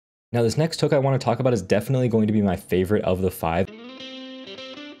Now this next hook I want to talk about is definitely going to be my favorite of the 5.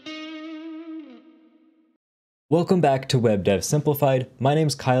 Welcome back to Web Dev Simplified. My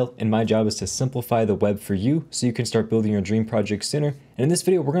name's Kyle, and my job is to simplify the web for you so you can start building your dream project sooner. And in this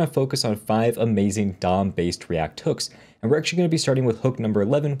video, we're going to focus on 5 amazing DOM-based React hooks. And we're actually going to be starting with hook number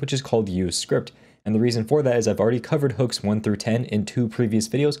 11, which is called useScript. And the reason for that is I've already covered hooks 1 through 10 in 2 previous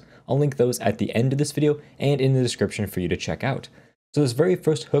videos. I'll link those at the end of this video and in the description for you to check out. So this very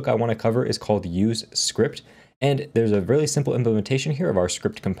first hook I want to cover is called useScript. And there's a really simple implementation here of our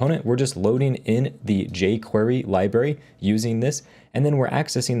script component. We're just loading in the jQuery library using this, and then we're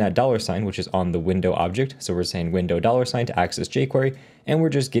accessing that $, which is on the window object. So we're saying window $, to access jQuery, and we're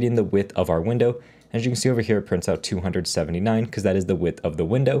just getting the width of our window. As you can see over here, it prints out 279 because that is the width of the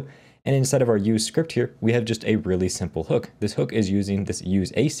window. And inside of our useScript here, we have just a really simple hook. This hook is using this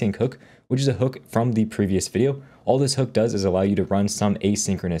useAsync hook, which is a hook from the previous video. All this hook does is allow you to run some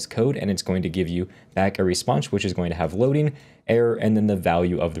asynchronous code, and it's going to give you back a response, which is going to have loading, error, and then the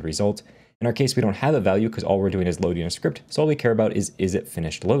value of the result. In our case, we don't have a value because all we're doing is loading a script. So all we care about is it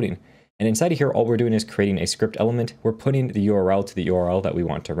finished loading? And inside of here, all we're doing is creating a script element. We're putting the URL to the URL that we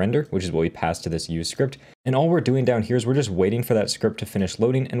want to render, which is what we pass to this useScript. And all we're doing down here is we're just waiting for that script to finish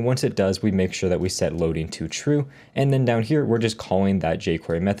loading. And once it does, we make sure that we set loading to true. And then down here, we're just calling that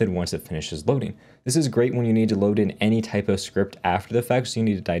jQuery method once it finishes loading. This is great when you need to load in any type of script after the fact. So you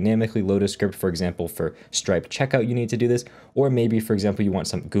need to dynamically load a script, for example, for Stripe checkout, you need to do this. Or maybe, for example, you want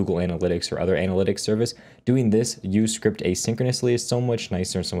some Google Analytics or other analytics service. Doing this useScript asynchronously is so much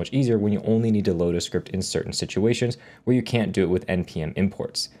nicer and so much easier when you only need to load a script in certain situations where you can't do it with NPM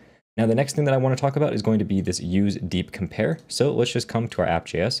imports. Now, the next thing that I want to talk about is going to be this useDeepCompare. So let's just come to our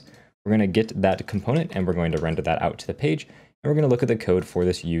app.js. We're going to get that component and we're going to render that out to the page. And we're going to look at the code for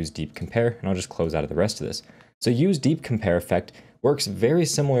this useDeepCompare, and I'll just close out of the rest of this. So useDeepCompareEffect works very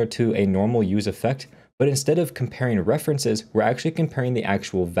similar to a normal use effect, but instead of comparing references, we're actually comparing the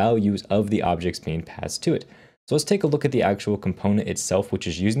actual values of the objects being passed to it. So let's take a look at the actual component itself, which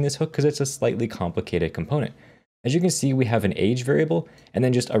is using this hook because it's a slightly complicated component. As you can see, we have an age variable and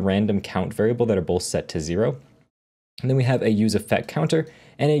then just a random count variable that are both set to 0. And then we have a useEffect counter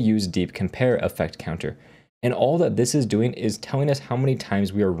and a useDeepCompareEffect counter. And all that this is doing is telling us how many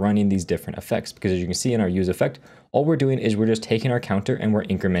times we are running these different effects. Because as you can see in our useEffect, all we're doing is we're just taking our counter and we're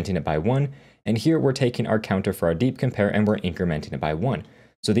incrementing it by 1. And here we're taking our counter for our deepcompare and we're incrementing it by 1.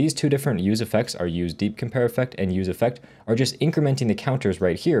 So these two different use effects, our useDeepCompareEffect and useEffect, are just incrementing the counters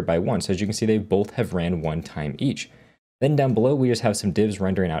right here by 1. So as you can see, they both have ran 1 time each. Then down below, we just have some divs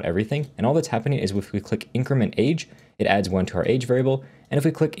rendering out everything. And all that's happening is if we click increment age, it adds 1 to our age variable. And if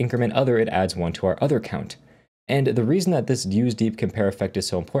we click increment other, it adds 1 to our other count. And the reason that this useDeepCompareEffect is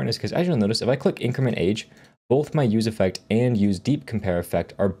so important is because, as you'll notice, if I click increment age, both my useEffect and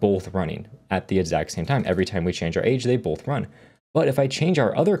useDeepCompareEffect are both running at the exact same time. Every time we change our age, they both run. But if I change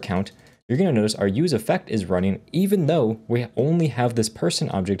our other count, you're going to notice our useEffect is running even though we only have this person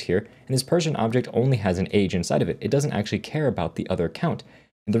object here, and this person object only has an age inside of it. It doesn't actually care about the other count.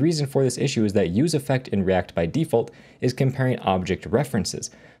 And the reason for this issue is that useEffect in React by default is comparing object references.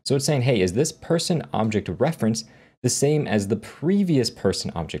 So it's saying, hey, is this person object reference the same as the previous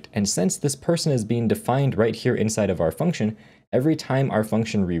person object? And since this person is being defined right here inside of our function, every time our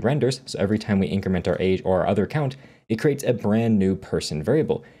function re-renders, so every time we increment our age or our other count, it creates a brand new person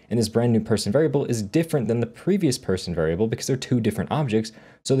variable. And this brand new person variable is different than the previous person variable because they're 2 different objects.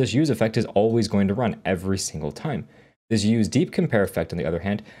 So this useEffect is always going to run every single time. This useDeepCompareEffect, on the other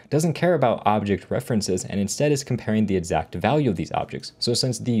hand, doesn't care about object references and instead is comparing the exact value of these objects. So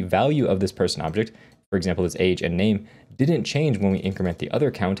since the value of this person object, for example, this age and name, didn't change when we increment the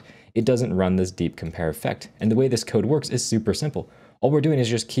other count, it doesn't run this DeepCompareEffect. And the way this code works is super simple. All we're doing is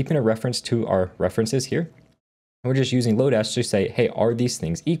just keeping a reference to our references here. And we're just using Lodash to say, hey, are these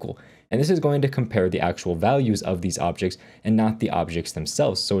things equal? And this is going to compare the actual values of these objects and not the objects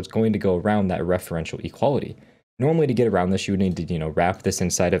themselves. So it's going to go around that referential equality. Normally, to get around this, you would need to, wrap this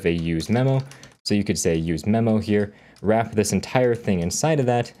inside of a useMemo. So you could say useMemo here, wrap this entire thing inside of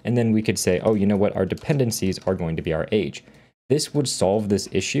that, and then we could say, oh, you know what, our dependencies are going to be our age. This would solve this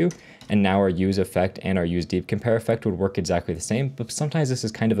issue, and now our useEffect and our useDeepCompareEffect would work exactly the same, but sometimes this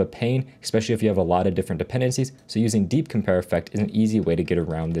is kind of a pain, especially if you have a lot of different dependencies. So using DeepCompareEffect is an easy way to get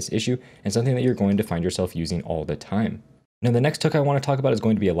around this issue, and something that you're going to find yourself using all the time. Now, the next hook I want to talk about is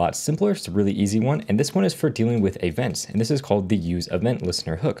going to be a lot simpler. It's a really easy one, and this one is for dealing with events, and this is called the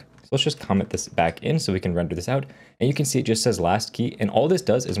useEventListener hook. So let's just comment this back in so we can render this out, and you can see it just says last key, and all this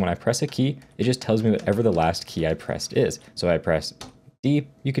does is when I press a key, it just tells me whatever the last key I pressed is. So I press D,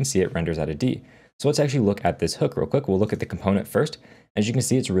 you can see it renders out a D. So let's actually look at this hook real quick. We'll look at the component first, As you can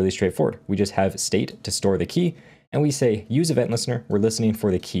see, it's really straightforward. We just have state to store the key, and we say useEventListener, we're listening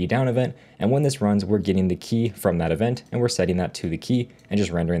for the key down event, and when this runs, we're getting the key from that event, and we're setting that to the key and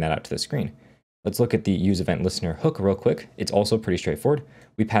just rendering that out to the screen. Let's look at the useEventListener hook real quick. It's also pretty straightforward.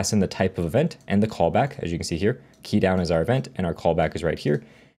 We pass in the type of event and the callback, as you can see here. Key down is our event, and our callback is right here.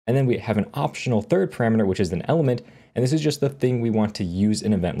 And then we have an optional third parameter, which is an element, and this is just the thing we want to use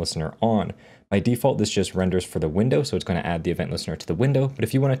an event listener on. By default, this just renders for the window, so it's going to add the event listener to the window, but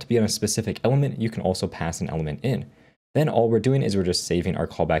if you want it to be on a specific element, you can also pass an element in. Then all we're doing is we're just saving our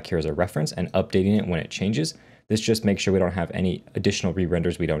callback here as a reference and updating it when it changes. This just makes sure we don't have any additional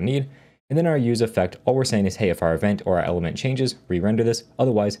re-renders we don't need. And then our use effect, all we're saying is, hey, if our event or our element changes, re-render this.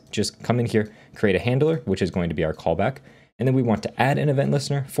 Otherwise, just come in here, create a handler, which is going to be our callback. And then we want to add an event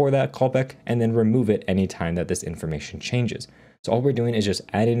listener for that callback and then remove it anytime that this information changes. So all we're doing is just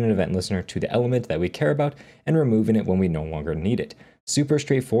adding an event listener to the element that we care about and removing it when we no longer need it. Super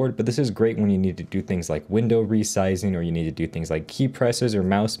straightforward, but this is great when you need to do things like window resizing, or you need to do things like key presses or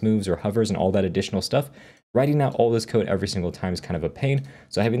mouse moves or hovers and all that additional stuff. Writing out all this code every single time is kind of a pain,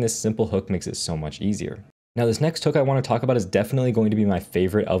 so having this simple hook makes it so much easier. Now this next hook I want to talk about is definitely going to be my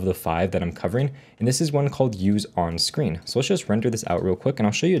favorite of the 5 that I'm covering, and this is one called useOnScreen. So let's just render this out real quick and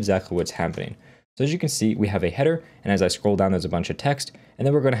I'll show you exactly what's happening. So as you can see, we have a header, and as I scroll down, there's a bunch of text, and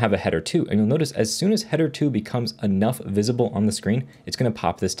then we're going to have a header 2. And you'll notice as soon as header 2 becomes enough visible on the screen, it's going to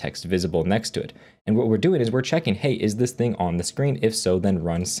pop this text visible next to it. And what we're doing is we're checking, hey, is this thing on the screen? If so, then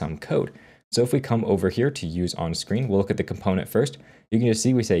run some code. So if we come over here to useOnScreen, we'll look at the component first. You can just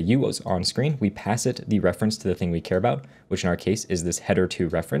see we say useOnScreen, we pass it the reference to the thing we care about, which in our case is this header 2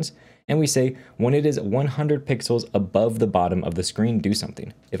 reference. And we say when it is 100 pixels above the bottom of the screen, do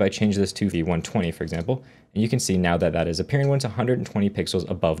something. If I change this to V120, for example, and you can see now that that is appearing when it's 120 pixels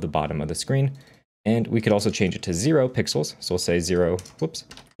above the bottom of the screen. And we could also change it to 0 pixels. So we'll say 0,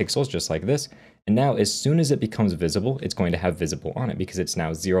 pixels, just like this. And now as soon as it becomes visible, it's going to have visible on it because it's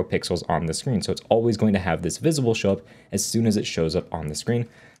now 0 pixels on the screen. So it's always going to have this visible show up as soon as it shows up on the screen.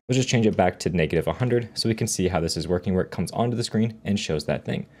 We'll just change it back to -100 so we can see how this is working, where it comes onto the screen and shows that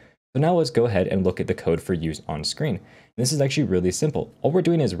thing. So now let's go ahead and look at the code for useOnScreen. This is actually really simple. All we're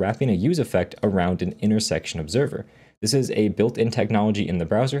doing is wrapping a use effect around an intersection observer. This is a built-in technology in the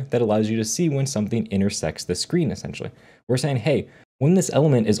browser that allows you to see when something intersects the screen, essentially. We're saying, hey, when this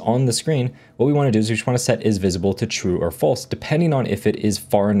element is on the screen, what we want to do is we just want to set is visible to true or false, depending on if it is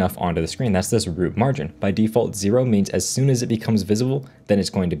far enough onto the screen. That's this root margin. By default, 0 means as soon as it becomes visible, then it's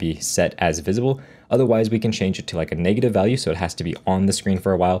going to be set as visible. Otherwise, we can change it to like a negative value, so it has to be on the screen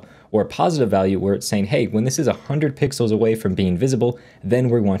for a while, or a positive value where it's saying, hey, when this is 100 pixels away from being visible, then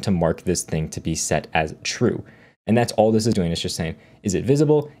we want to mark this thing to be set as true. And that's all this is doing. It's just saying, is it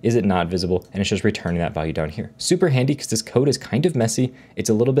visible? Is it not visible? And it's just returning that value down here. Super handy because this code is kind of messy.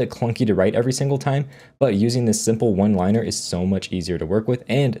 It's a little bit clunky to write every single time, but using this simple one-liner is so much easier to work with.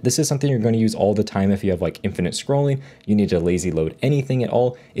 And this is something you're going to use all the time if you have like infinite scrolling, you need to lazy load anything at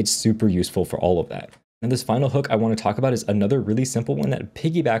all. It's super useful for all of that. And this final hook I want to talk about is another really simple one that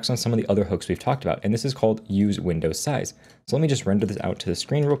piggybacks on some of the other hooks we've talked about. And this is called useWindowSize. So let me just render this out to the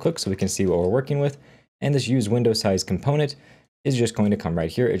screen real quick so we can see what we're working with. And this useWindowSize component is just going to come right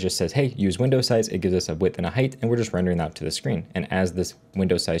here. It just says, hey, use window size. It gives us a width and a height, and we're just rendering that to the screen. And as this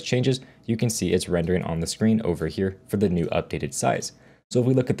window size changes, you can see it's rendering on the screen over here for the new updated size. So if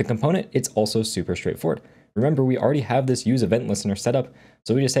we look at the component, it's also super straightforward. Remember, we already have this useEventListener set up.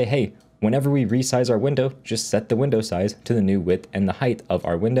 So we just say, hey, whenever we resize our window, just set the window size to the new width and the height of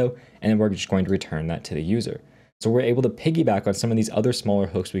our window, and then we're just going to return that to the user. So we're able to piggyback on some of these other smaller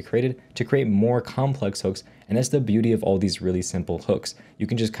hooks we created to create more complex hooks. And that's the beauty of all these really simple hooks. You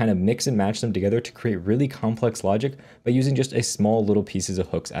can just kind of mix and match them together to create really complex logic by using just a small little pieces of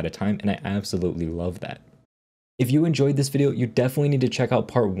hooks at a time. And I absolutely love that. If you enjoyed this video, you definitely need to check out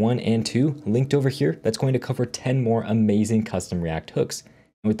part 1 and 2 linked over here. That's going to cover 10 more amazing custom React hooks.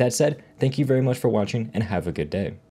 And with that said, thank you very much for watching and have a good day.